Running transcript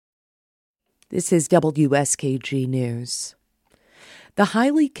This is WSKG News. The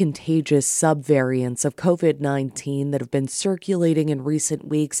highly contagious subvariants of COVID-19 that have been circulating in recent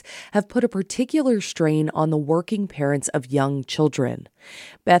weeks have put a particular strain on the working parents of young children.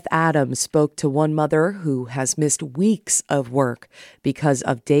 Beth Adams spoke to one mother who has missed weeks of work because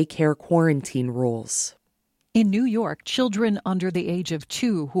of daycare quarantine rules. In New York, children under the age of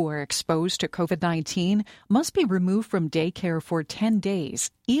 2 who are exposed to COVID-19 must be removed from daycare for 10 days,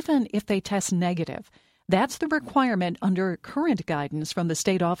 even if they test negative. That's the requirement under current guidance from the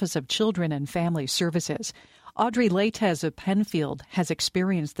State Office of Children and Family Services. Audrey Latez of Penfield has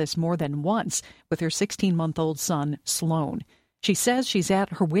experienced this more than once with her 16-month-old son, Sloan. She says she's at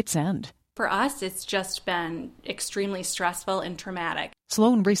her wit's end. For us, it's just been extremely stressful and traumatic.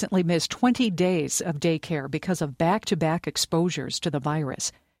 Sloan recently missed 20 days of daycare because of back-to-back exposures to the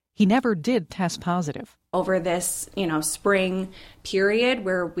virus. He never did test positive. Over this, spring period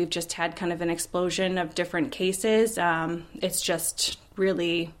where we've just had kind of an explosion of different cases, it's just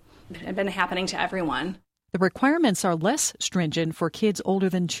really been happening to everyone. The requirements are less stringent for kids older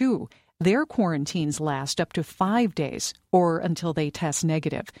than 2. Their quarantines last up to 5 days or until they test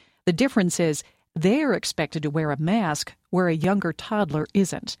negative. The difference is they're expected to wear a mask where a younger toddler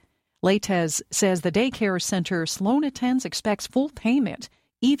isn't. Latez says the daycare center Sloan attends expects full payment,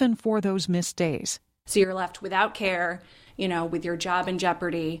 even for those missed days. So you're left without care, with your job in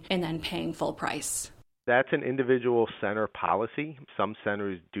jeopardy, and then paying full price. That's an individual center policy. Some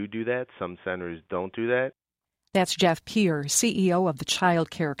centers do that. Some centers don't do that. That's Jeff Peer, CEO of the Child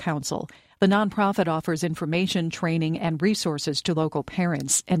Care Council. The nonprofit offers information, training, and resources to local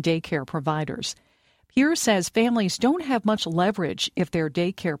parents and daycare providers. Peer says families don't have much leverage if their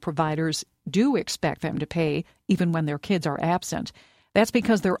daycare providers do expect them to pay, even when their kids are absent. That's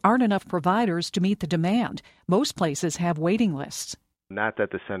because there aren't enough providers to meet the demand. Most places have waiting lists. Not that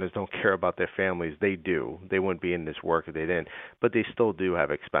the centers don't care about their families. They do. They wouldn't be in this work if they didn't. But they still do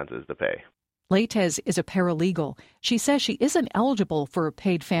have expenses to pay. Latez is a paralegal. She says she isn't eligible for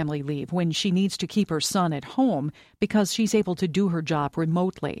paid family leave when she needs to keep her son at home because she's able to do her job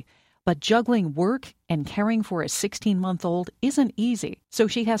remotely. But juggling work and caring for a 16-month-old isn't easy, so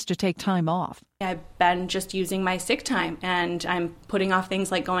she has to take time off. I've been just using my sick time, and I'm putting off things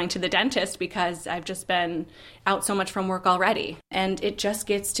like going to the dentist because I've just been out so much from work already. And it just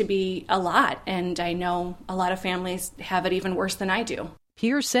gets to be a lot, and I know a lot of families have it even worse than I do.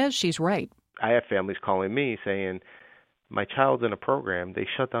 Pierce says she's right. I have families calling me saying, my child's in a program, they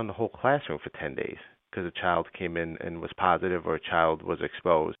shut down the whole classroom for 10 days because a child came in and was positive or a child was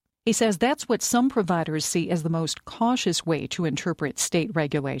exposed. He says that's what some providers see as the most cautious way to interpret state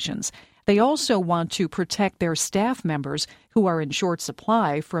regulations. They also want to protect their staff members who are in short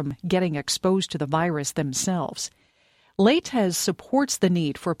supply from getting exposed to the virus themselves. Latez supports the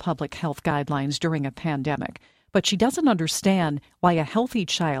need for public health guidelines during a pandemic, but she doesn't understand why a healthy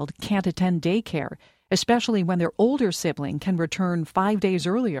child can't attend daycare, especially when their older sibling can return 5 days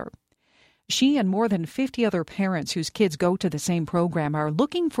earlier. She and more than 50 other parents whose kids go to the same program are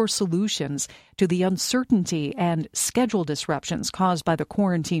looking for solutions to the uncertainty and schedule disruptions caused by the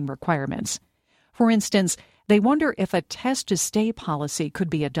quarantine requirements. For instance, they wonder if a test-to-stay policy could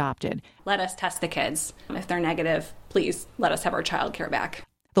be adopted. Let us test the kids. If they're negative, please let us have our child care back.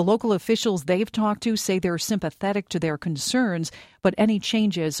 The local officials they've talked to say they're sympathetic to their concerns, but any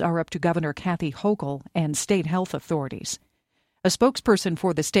changes are up to Governor Kathy Hochul and state health authorities. A spokesperson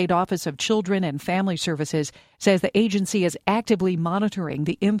for the State Office of Children and Family Services says the agency is actively monitoring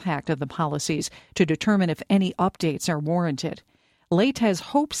the impact of the policies to determine if any updates are warranted. Latez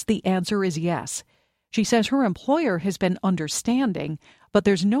hopes the answer is yes. She says her employer has been understanding, but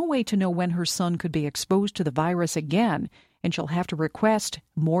there's no way to know when her son could be exposed to the virus again, and she'll have to request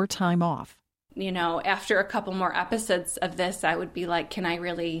more time off. After a couple more episodes of this, I would be like, can I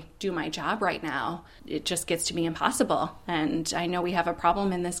really do my job right now? It just gets to be impossible. And I know we have a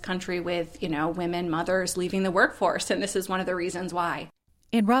problem in this country with, women, mothers leaving the workforce, and this is one of the reasons why.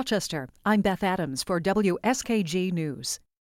 In Rochester, I'm Beth Adams for WSKG News.